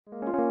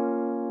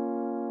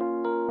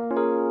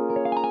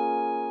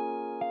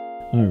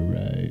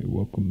Alright,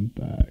 welcome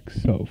back.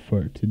 So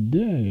for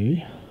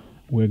today,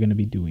 we're going to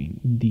be doing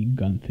the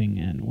gun thing,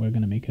 and we're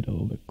going to make it a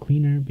little bit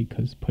cleaner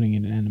because putting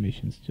it in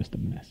animation is just a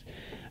mess.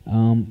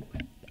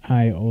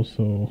 I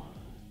also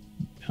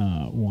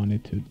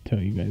wanted to tell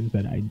you guys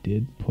that I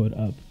did put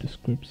up the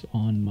scripts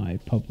on my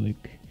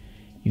public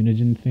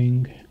Unigine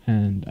thing,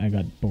 and I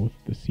got both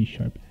the C#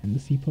 and the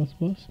C++.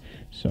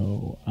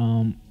 So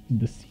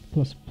the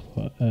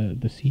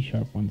C#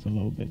 one's a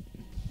little bit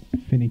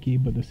finicky,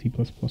 but the C++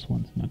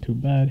 one's not too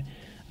bad.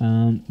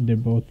 They're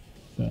both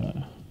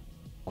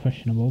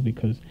questionable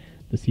because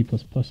the C++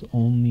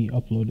 only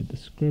uploaded the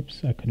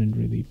scripts. I couldn't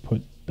really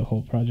put the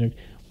whole project,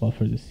 while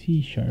for the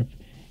C#,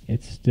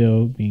 it's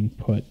still being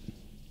put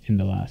in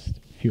the last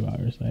few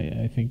hours.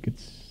 I think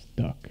it's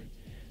stuck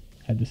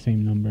at the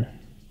same number,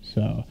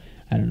 so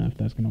I don't know if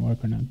that's going to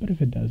work or not, but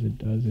if it does, it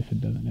does. If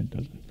it doesn't, it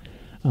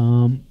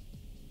doesn't.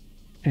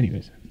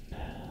 Anyways,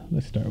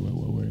 let's start with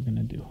what we're going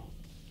to do.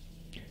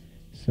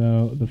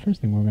 So the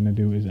first thing we're going to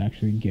do is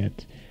actually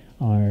get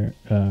our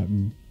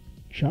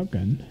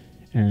shotgun,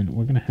 and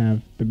we're going to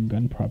have the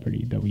gun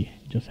property that we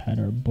just had,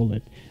 our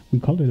bullet. We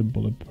called it a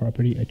bullet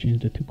property. I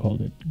changed it to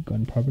call it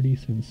gun property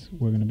since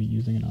we're going to be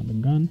using it on the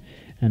gun.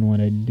 And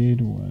what I did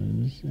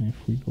was, if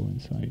we go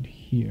inside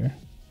here,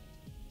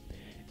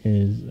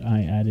 is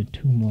I added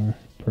two more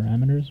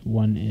parameters.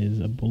 One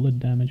is a bullet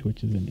damage,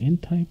 which is an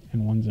int type,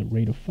 and one's a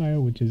rate of fire,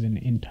 which is an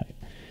int type.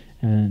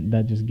 And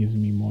that just gives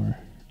me more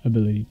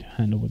ability to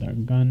handle with our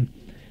gun.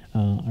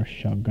 Our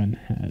shotgun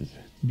has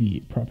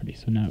the property,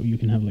 so now you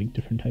can have like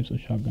different types of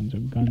shotguns or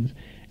guns,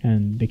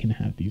 and they can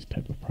have these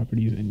type of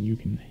properties, and you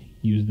can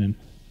use them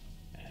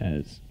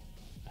as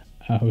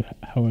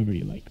however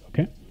you like.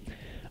 Okay.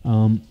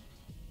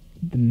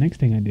 The next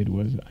thing I did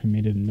was I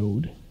made a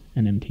node,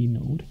 an empty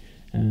node,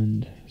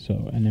 and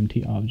so an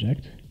empty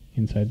object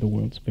inside the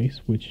world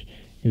space, which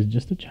is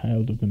just a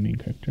child of the main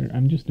character.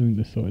 I'm just doing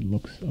this so it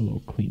looks a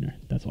little cleaner.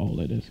 That's all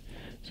it is.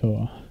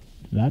 So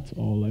that's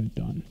all I've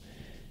done.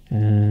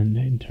 And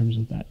in terms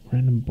of that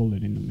random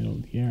bullet in the middle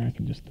of the air, I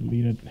can just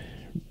delete it.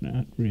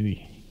 Not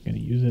really gonna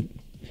use it.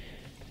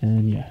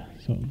 And yeah,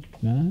 so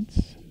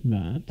that's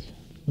that.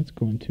 Let's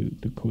go into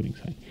the coding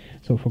side.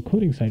 So for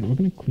coding side, we're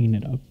gonna clean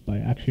it up by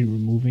actually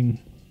removing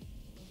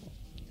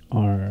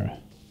our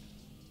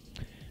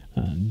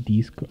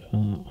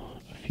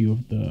a few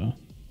of the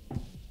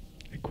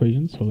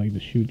equations, so like the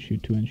shoot,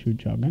 shoot to, and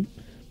shoot shotgun.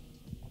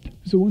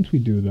 So once we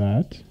do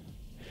that,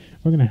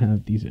 we're gonna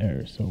have these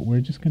errors. So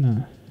we're just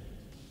gonna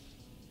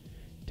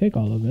take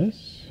all of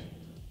this.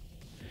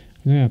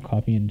 I'm gonna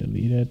copy and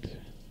delete it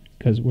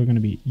because we're gonna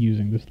be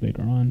using this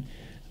later on.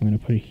 I'm gonna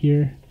put it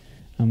here.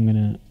 I'm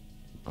gonna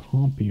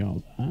copy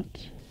all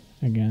that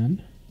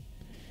again.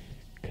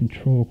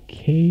 Control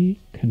K,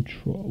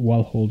 control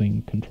while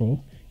holding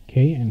Control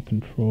K and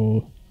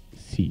Control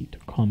C to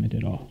comment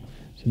it all.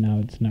 So now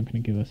it's not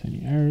going to give us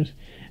any errors.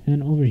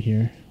 And over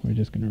here, we're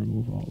just going to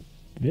remove all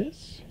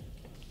this.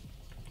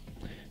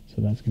 So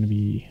that's going to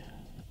be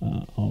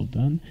all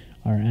done.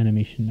 Our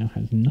animation now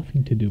has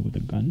nothing to do with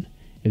the gun.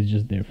 It's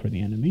just there for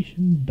the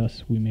animation.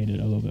 Thus, we made it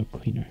a little bit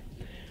cleaner.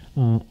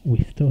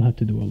 We still have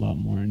to do a lot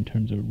more in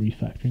terms of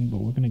refactoring, but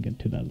we're going to get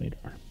to that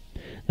later.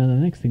 Now, the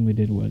next thing we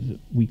did was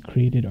we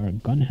created our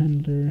gun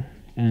handler.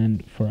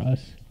 And for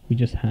us, we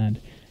just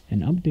had an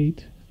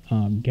update,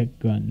 get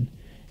gun,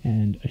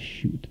 and a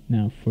shoot.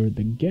 Now for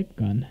the get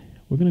gun,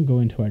 we're going to go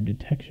into our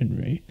detection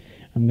ray.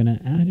 I'm going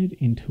to add it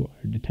into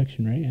our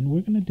detection ray, and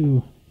we're going to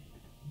do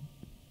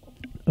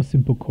a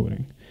simple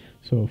coding.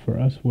 So for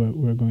us, what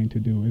we're going to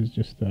do is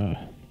just we're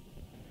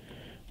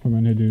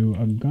going to do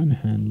a gun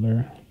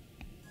handler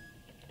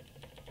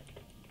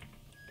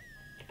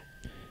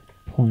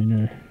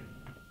pointer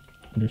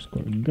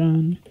underscore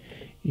gun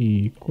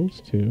equals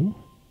to,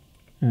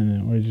 and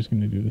then we're just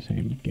going to do the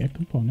same get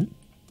component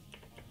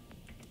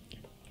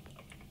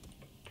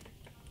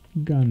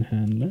gun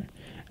handler,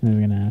 and then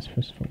we're going to ask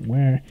first for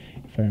where.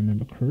 If I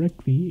remember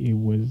correctly, it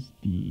was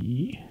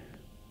the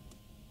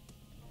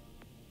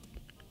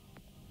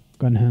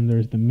gun handler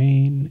is the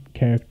main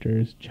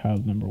character's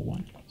child number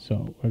 1.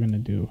 So we're going to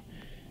do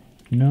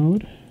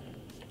node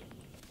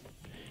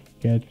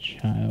get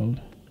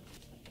child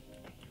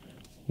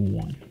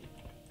 1.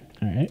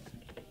 All right.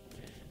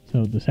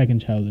 So the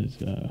second child is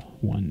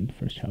 1,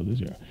 first child is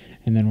 0.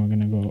 And then we're going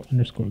to go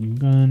underscore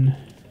gun,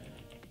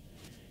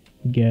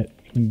 get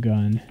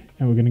gun,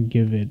 and we're going to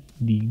give it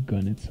the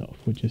gun itself,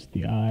 which is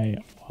the I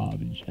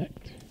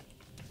object.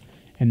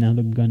 And now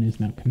the gun is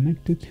now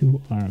connected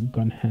to our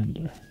gun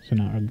handler. So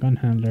now our gun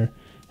handler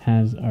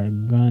has our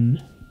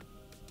gun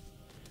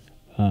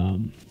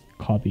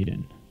copied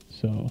in.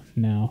 So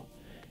now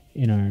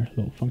in our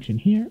little function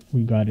here,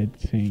 we got it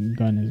saying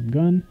gun is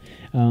gun.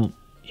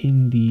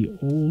 In the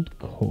old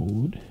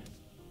code,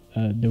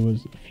 there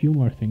was a few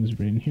more things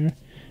written here,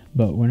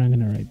 but we're not going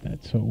to write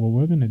that. So what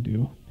we're going to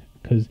do,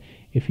 because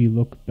if you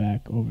look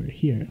back over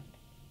here,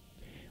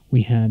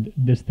 we had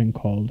this thing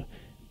called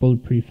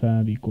bullet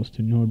prefab equals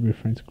to node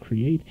reference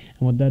create,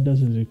 and what that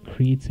does is it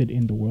creates it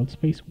in the world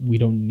space. We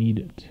don't need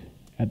it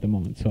at the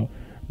moment, so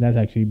that's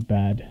actually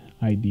bad.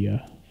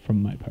 idea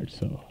from my part,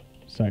 so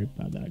sorry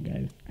about that,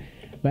 guys.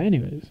 But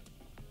anyways,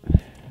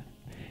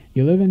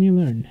 you live and you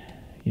learn,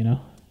 you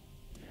know.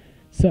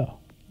 So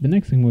the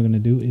next thing we're going to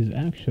do is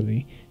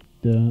actually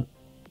the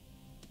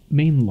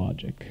main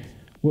logic.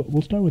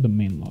 We'll start with the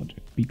main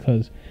logic,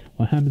 because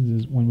what happens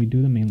is when we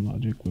do the main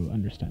logic, we'll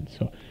understand.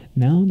 So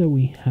now that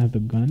we have the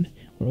gun,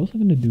 we're also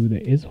going to do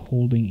the is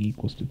holding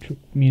equals to true,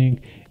 meaning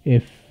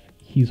if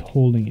he's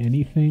holding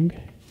anything,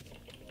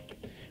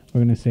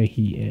 we're going to say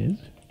he is.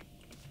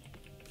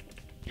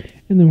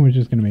 And then we're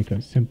just going to make a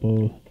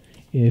simple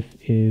if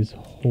is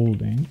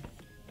holding,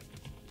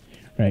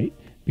 right?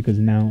 Because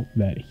now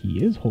that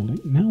he is holding,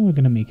 now we're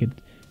going to make it,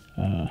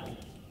 now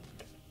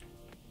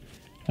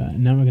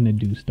we're going to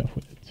do stuff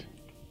with it.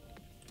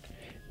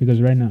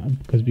 Because right now,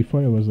 because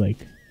before it was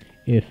like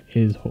if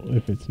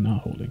it's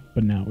not holding,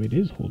 but now it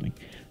is holding.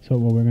 So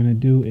what we're going to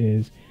do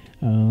is,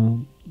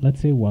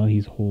 let's say while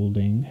he's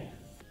holding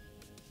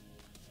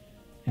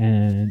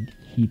and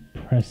he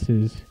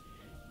presses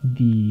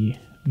the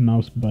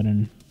mouse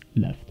button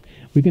left,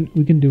 we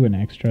can do an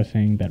extra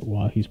saying that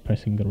while he's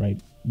pressing the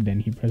right, then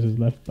he presses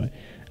left, but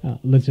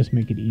let's just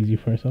make it easy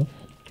for ourselves.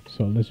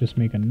 So let's just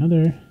make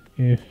another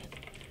if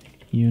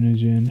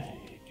Unigine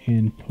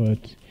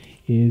input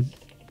is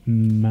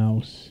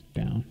mouse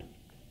down.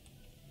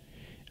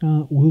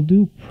 We'll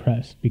do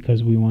press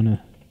because we want to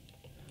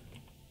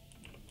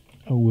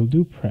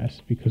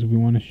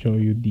show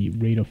you the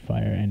rate of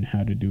fire and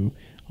how to do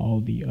all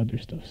the other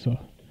stuff. So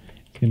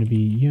it's going to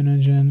be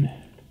Unigine,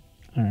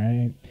 all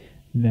right,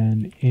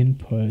 then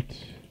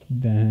input,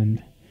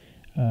 then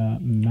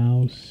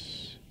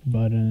mouse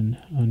button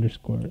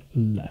underscore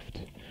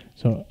left.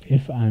 So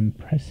if I'm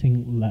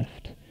pressing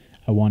left,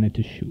 I want it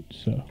to shoot.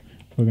 So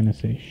we're going to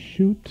say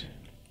shoot,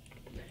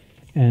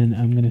 and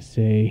I'm going to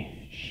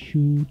say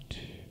shoot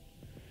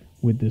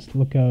with this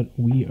lookout.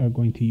 We are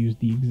going to use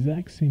the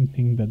exact same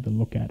thing that the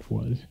lookout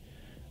was,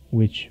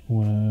 which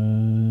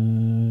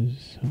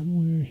was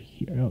somewhere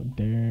here. Oh,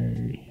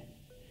 there.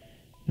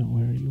 No,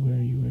 where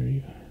are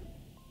you?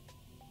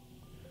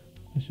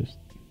 Let's just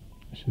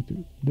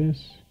do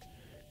this.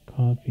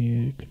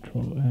 Copy it,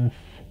 Control F.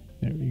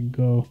 There we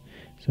go.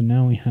 So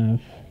now we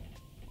have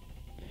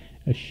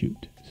a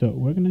shoot. So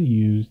we're gonna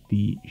use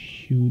the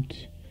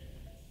shoot,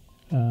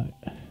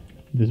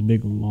 this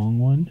big long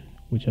one,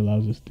 which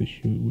allows us to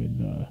shoot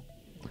with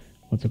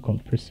what's it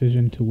called,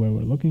 precision to where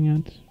we're looking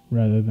at,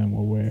 rather than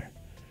where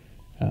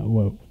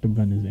the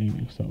gun is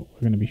aiming. So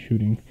we're gonna be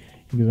shooting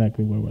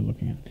exactly where we're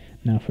looking at.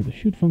 Now for the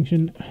shoot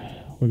function,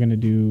 we're gonna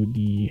do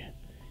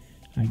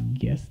I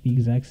guess the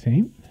exact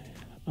same.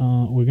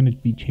 We're gonna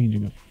be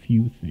changing a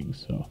few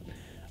things. So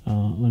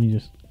let me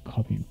just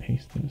copy and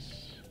paste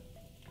this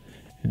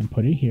and then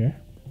put it here,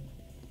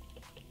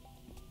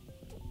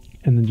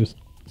 and then just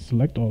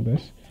select all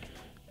this.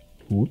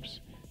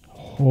 Whoops.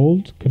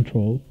 Hold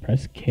Control,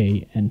 press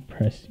K, and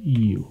press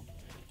U.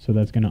 So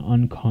that's gonna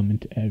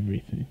uncomment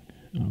everything.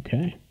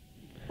 Okay.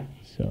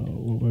 So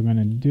what we're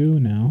gonna do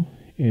now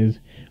is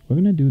we're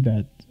gonna do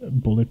that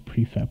bullet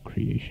prefab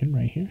creation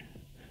right here.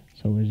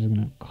 So we're just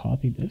gonna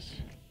copy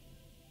this.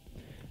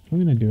 I'm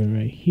gonna do it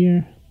right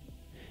here,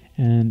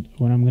 and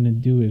what I'm gonna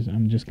do is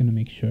I'm just gonna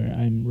make sure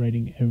I'm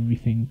writing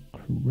everything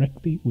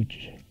correctly,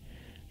 which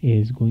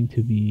is going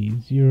to be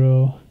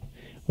 0.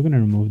 We're gonna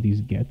remove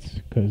these gets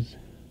because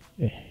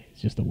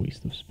it's just a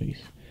waste of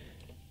space.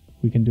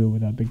 We can do it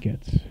without the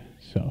gets.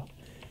 So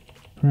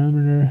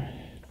parameter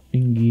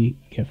thingy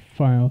get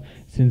file.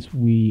 Since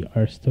we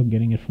are still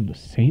getting it from the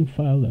same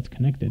file that's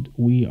connected,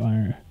 we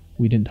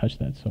didn't touch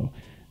that, so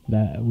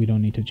that we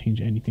don't need to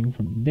change anything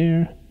from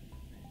there.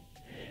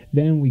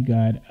 Then we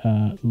got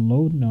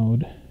load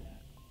node,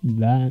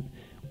 that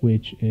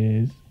which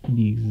is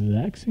the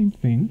exact same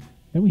thing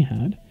that we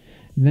had.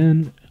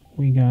 Then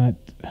we got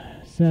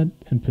set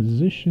and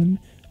position.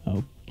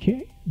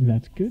 Okay,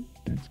 that's good.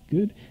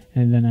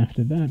 And then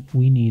after that,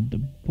 we need the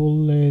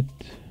bullet,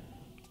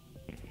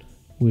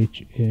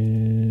 which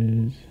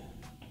is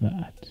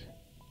that.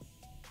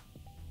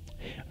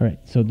 All right,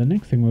 so the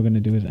next thing we're going to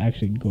do is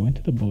actually go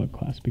into the bullet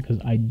class, because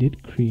I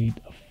did create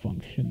a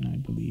function, I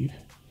believe.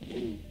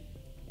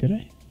 Did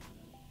I?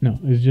 No,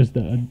 it's just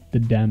the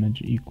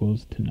damage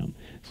equals to num.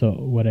 So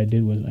what I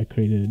did was I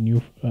created a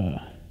new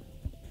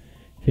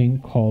thing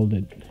called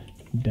it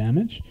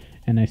damage,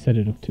 and I set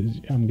it up to,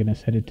 I'm going to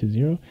set it to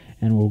 0,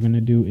 and what we're going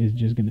to do is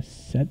just going to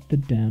set the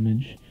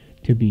damage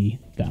to be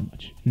that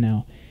much.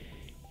 Now,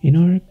 in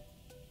our,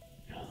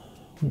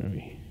 where are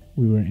we?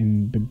 We were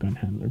in the gun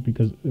handler,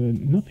 because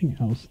nothing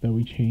else that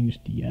we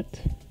changed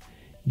yet.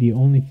 The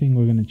only thing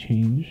we're going to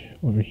change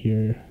over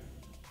here,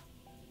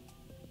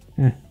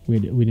 we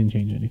didn't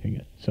change anything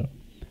yet. So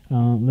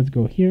let's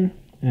go here,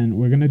 and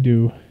we're going to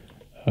do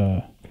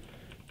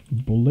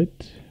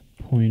bullet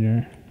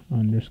pointer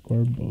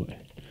underscore bullet,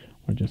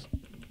 or just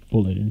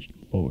bullet in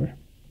lower,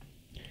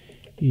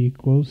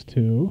 equals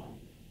to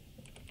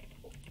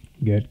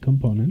get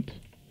component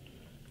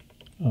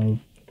of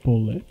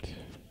bullet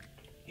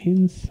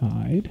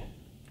inside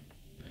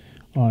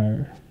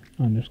our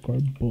underscore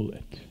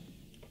bullet.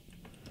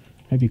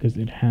 right? Because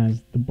it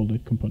has the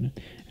bullet component.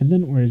 And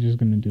then we're just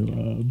going to do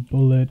a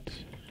bullet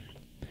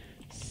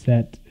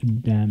set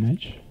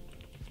damage.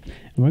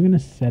 And we're going to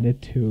set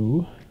it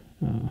to,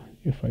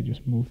 if I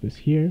just move this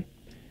here,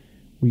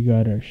 we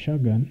got our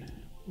shotgun.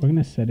 We're going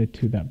to set it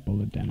to that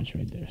bullet damage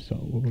right there. So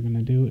what we're going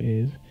to do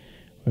is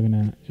we're going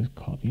to just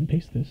copy and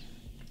paste this,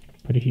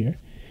 put it here,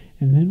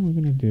 and then we're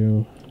going to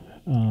do,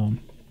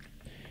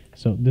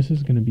 so this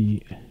is going to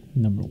be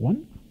number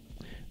 1.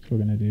 So we're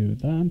going to do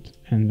that,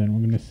 and then we're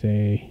going to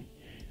say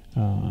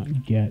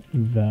get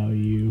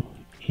value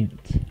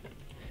int,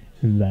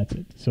 and that's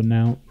it. So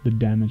now the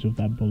damage of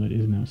that bullet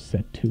is now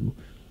set to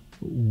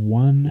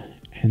 1,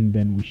 and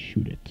then we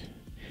shoot it.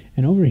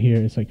 And over here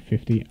it's like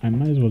 50. I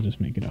might as well just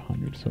make it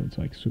 100, so it's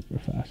like super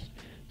fast,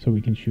 so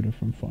we can shoot it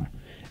from far.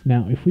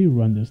 Now if we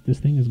run this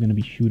thing is going to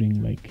be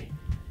shooting like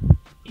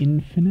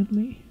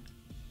infinitely,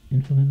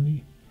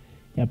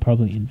 yeah,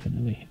 probably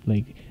infinitely.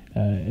 Like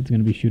it's going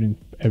to be shooting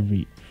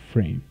every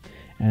frame,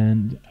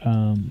 and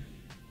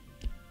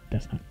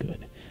that's not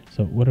good.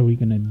 So what are we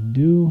going to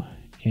do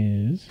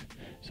is,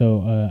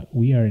 so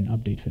we are in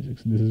update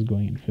physics. This is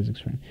going in physics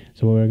frame.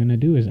 So what we're going to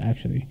do is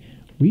actually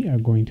we are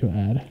going to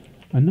add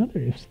another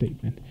if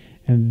statement,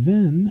 and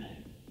then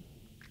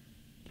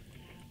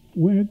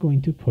we're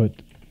going to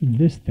put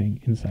this thing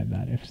inside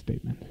that if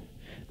statement.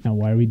 Now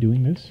why are we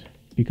doing this?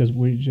 Because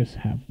we just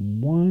have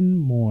one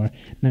more.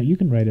 Now you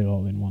can write it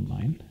all in one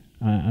line.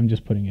 I'm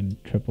just putting in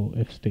triple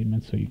if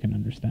statements so you can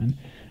understand.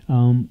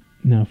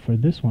 Now for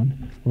this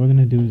one, what we're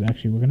going to do is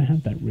actually we're going to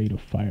have that rate of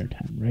fire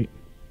time, right?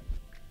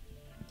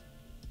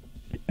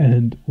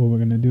 And what we're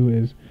going to do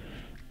is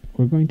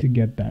we're going to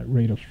get that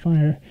rate of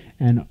fire,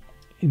 and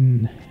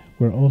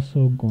we're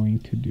also going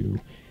to do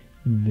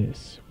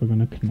this. We're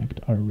going to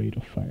connect our rate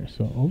of fire.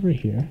 So over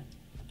here,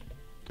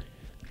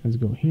 let's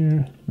go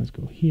here, let's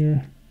go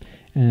here,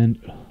 and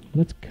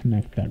let's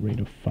connect that rate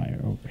of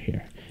fire over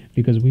here,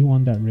 because we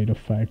want that rate of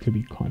fire to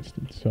be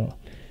constant. So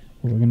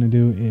what we're going to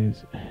do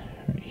is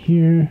right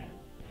here,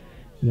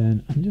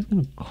 then I'm just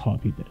going to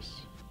copy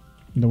this,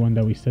 the one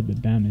that we set the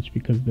damage,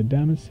 because the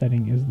damage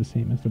setting is the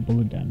same as the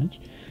bullet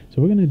damage.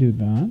 So we're going to do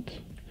that,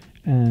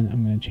 and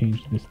I'm going to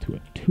change this to a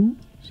 2.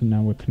 So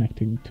now we're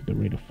connecting to the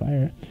rate of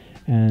fire,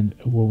 and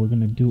what we're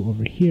going to do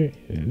over here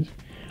is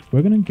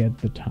we're going to get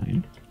the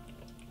time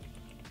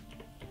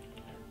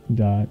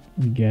dot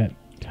get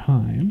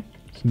time.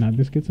 So now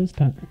this gets us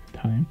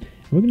time.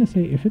 We're going to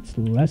say if it's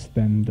less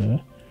than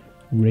the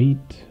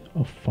rate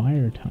of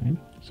fire time,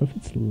 so if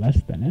it's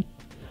less than it,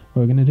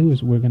 what we're going to do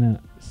is we're going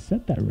to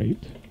set that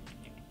rate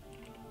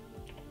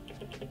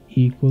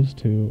equals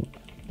to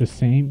the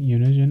same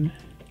Unigine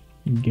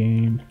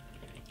game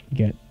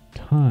get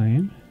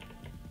time,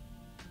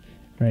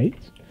 right,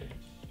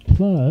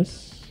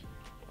 plus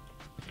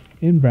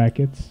in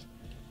brackets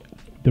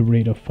the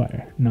rate of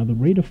fire. Now the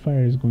rate of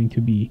fire is going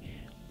to be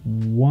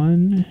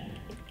 1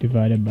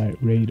 divided by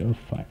rate of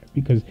fire,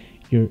 because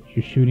you're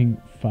shooting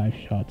 5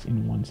 shots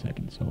in 1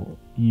 second, so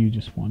you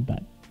just want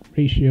that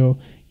ratio.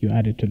 You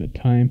add it to the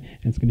time,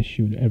 and it's going to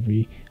shoot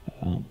every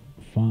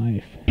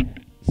 5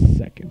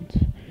 seconds.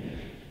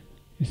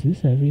 Is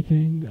this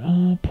everything?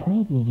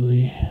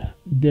 Probably.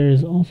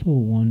 There's also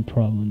one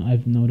problem.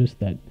 I've noticed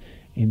that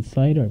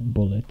inside our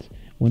bullet,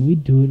 when we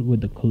do it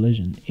with the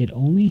collision, it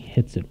only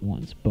hits it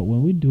once, but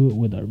when we do it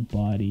with our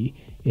body,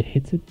 it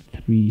hits it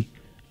 3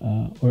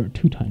 or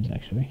 2 times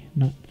actually.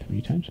 Not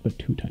 3 times, but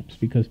 2 times.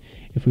 Because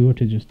if we were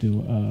to just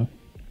do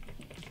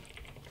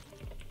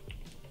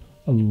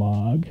a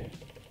log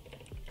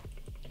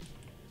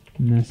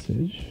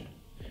message,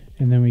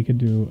 and then we could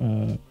do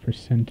a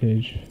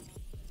percentage,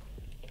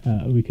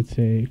 we could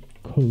say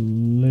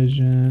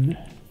collision,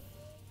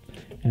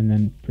 and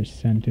then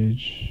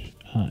percentage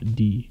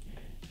D,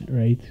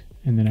 right?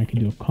 And then I could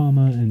do a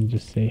comma and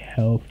just say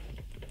health,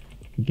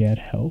 get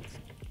health,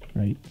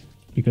 right?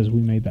 Because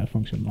we made that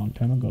function a long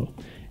time ago.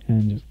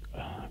 And just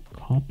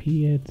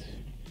copy it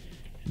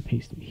and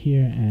paste it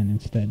here, and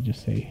instead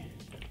just say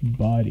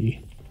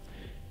body.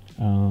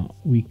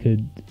 We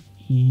could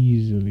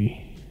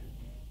easily,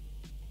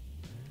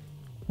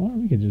 or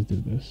we could just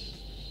do this.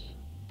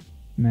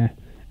 Nah.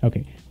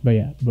 Okay, but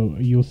yeah,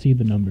 but you'll see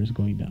the numbers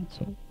going down,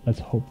 so let's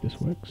hope this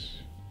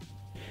works.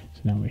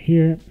 So now we're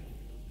here.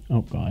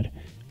 Oh god,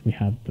 we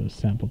have the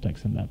sample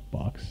text in that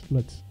box.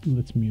 Let's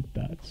mute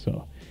that.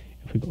 So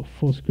if we go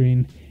full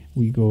screen,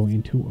 we go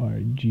into our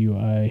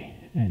GUI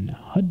and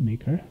HUD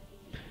maker.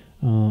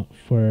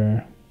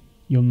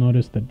 You'll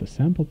notice that the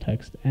sample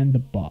text and the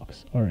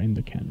box are in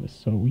the canvas,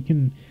 so we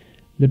can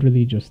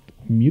literally just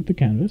mute the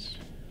canvas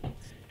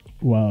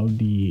while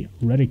the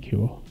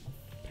reticule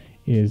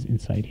is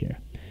inside here.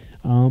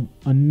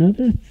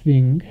 Another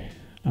thing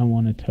I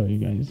want to tell you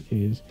guys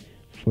is,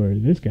 for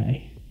this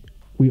guy,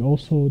 we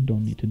also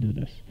don't need to do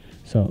this.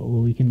 So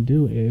what we can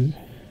do is,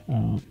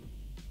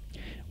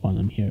 while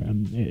I'm here,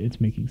 it's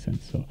making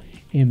sense. So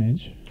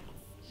image,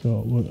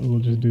 so we'll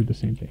just do the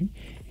same thing.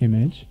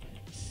 Image,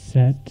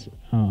 set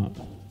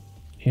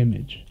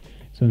image.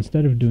 So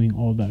instead of doing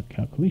all that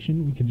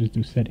calculation, we could just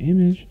do set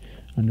image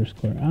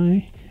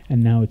 _I,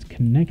 and now it's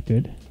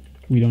connected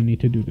we don't need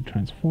to do the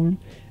transform.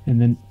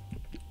 And then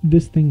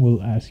this thing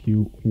will ask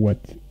you what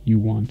you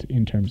want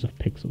in terms of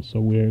pixels. So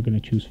we're going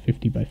to choose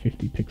 50 by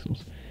 50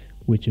 pixels,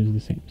 which is the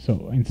same.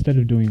 So instead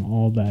of doing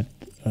all that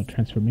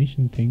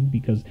transformation thing,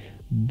 because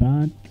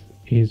that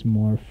is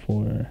more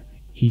for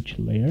each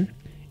layer,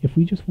 if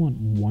we just want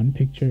one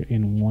picture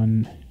in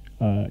one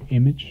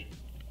image,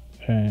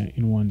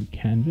 in one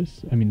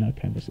canvas, I mean not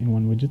canvas, in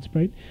one widget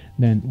sprite,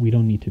 then we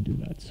don't need to do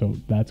that. So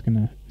that's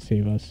gonna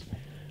save us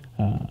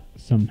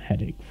some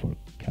headache for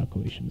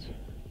calculations.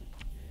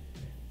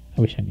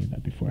 I wish I knew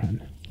that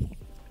beforehand.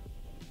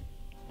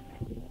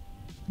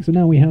 So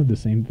now we have the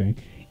same thing,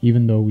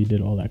 even though we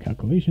did all that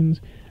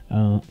calculations,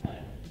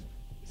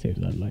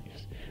 saves our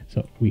lives.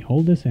 So we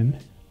hold this in,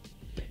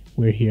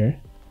 we're here,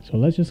 so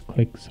let's just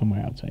click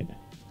somewhere outside.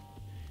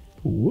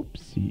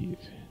 Whoopsies.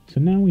 So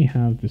now we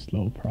have this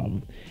little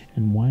problem.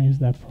 And why is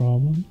that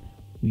problem?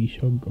 We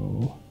shall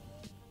go.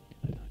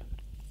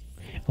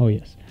 Oh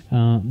yes,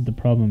 the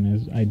problem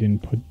is I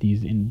didn't put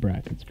these in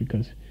brackets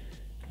because,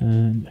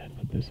 and I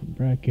put this in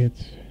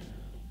brackets,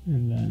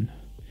 and then,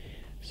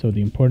 so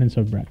the importance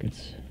of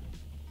brackets.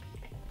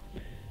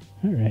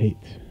 All right.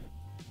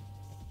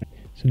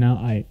 So now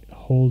I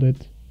hold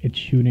it, it's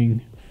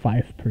shooting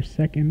 5 per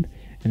second,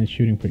 and it's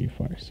shooting pretty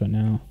far. So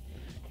now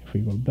if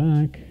we go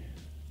back,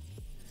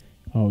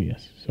 oh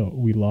yes, so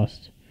we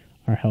lost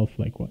our health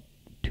like what,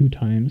 2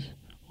 times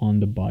on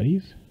the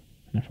bodies,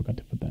 and I forgot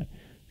to put that.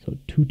 So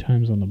 2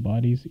 times on the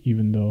bodies,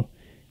 even though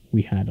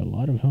we had a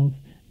lot of health.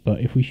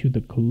 But if we shoot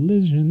the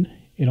collision,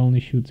 it only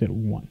shoots it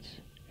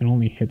once. It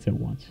only hits it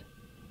once.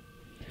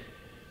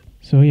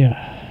 So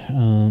yeah,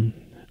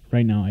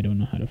 right now I don't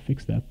know how to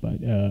fix that, but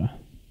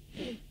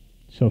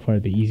so far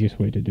the easiest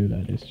way to do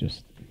that is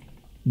just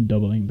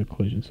doubling the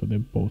collision so they're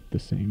both the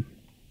same,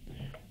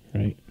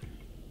 right?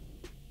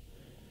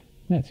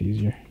 That's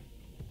easier.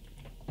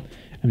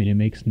 I mean, it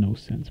makes no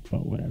sense,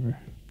 but whatever.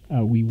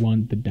 We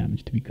want the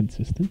damage to be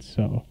consistent,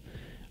 so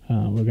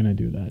we're gonna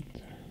do that.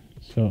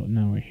 So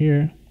now we're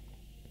here,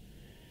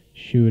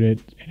 shoot it,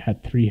 it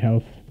had 3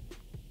 health.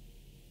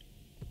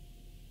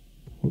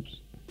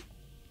 Whoops,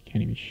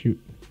 can't even shoot,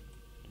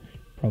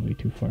 probably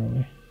too far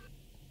away.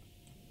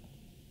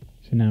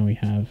 So now we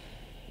have,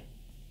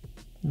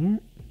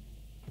 alright,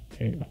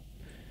 there you go.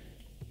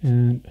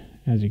 And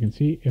as you can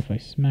see, if I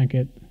smack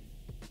it,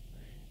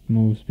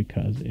 moves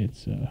because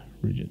it's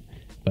rigid.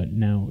 But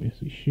now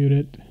if we shoot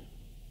it,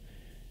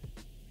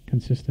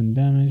 consistent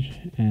damage,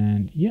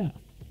 and yeah.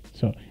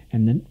 So,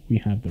 and then we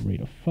have the rate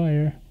of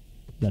fire,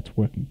 that's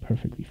working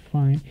perfectly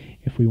fine.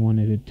 If we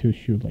wanted it to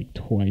shoot like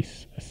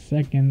twice a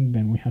second,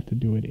 then we have to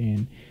do it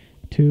in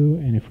 2,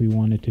 and if we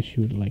wanted to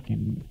shoot like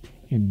in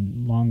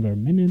longer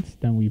minutes,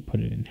 then we put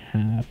it in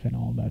half and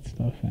all that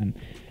stuff. And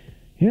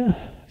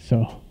yeah,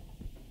 so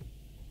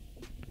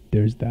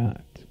there's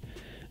that.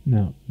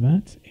 Now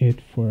that's it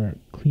for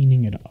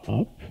cleaning it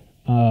up.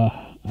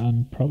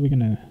 I'm probably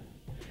gonna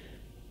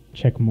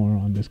check more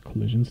on this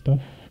collision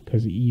stuff,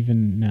 because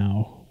even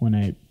now when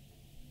I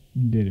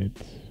did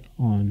it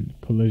on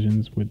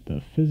collisions with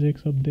the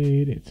physics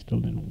update, it still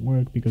didn't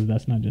work, because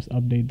that's not just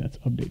update, that's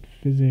update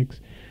physics.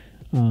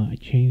 I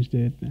changed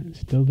it and it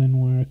still didn't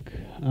work.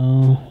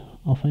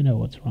 I'll find out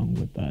what's wrong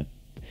with that.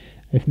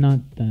 If not,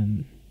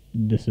 then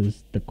this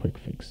is the quick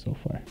fix so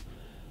far.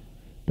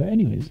 But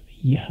anyways,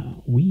 yeah,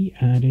 we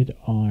added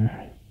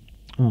our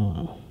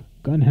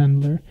gun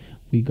handler,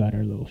 we got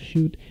our little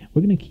shoot.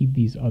 We're gonna keep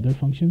these other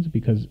functions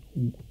because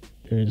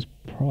there's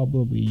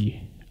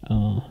probably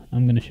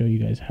I'm gonna show you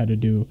guys how to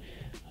do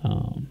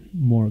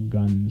more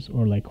guns,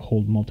 or like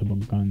hold multiple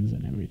guns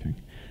and everything.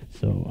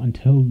 So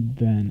until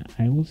then,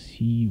 I will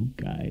see you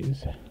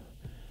guys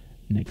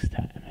next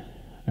time.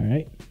 All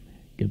right,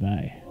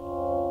 goodbye.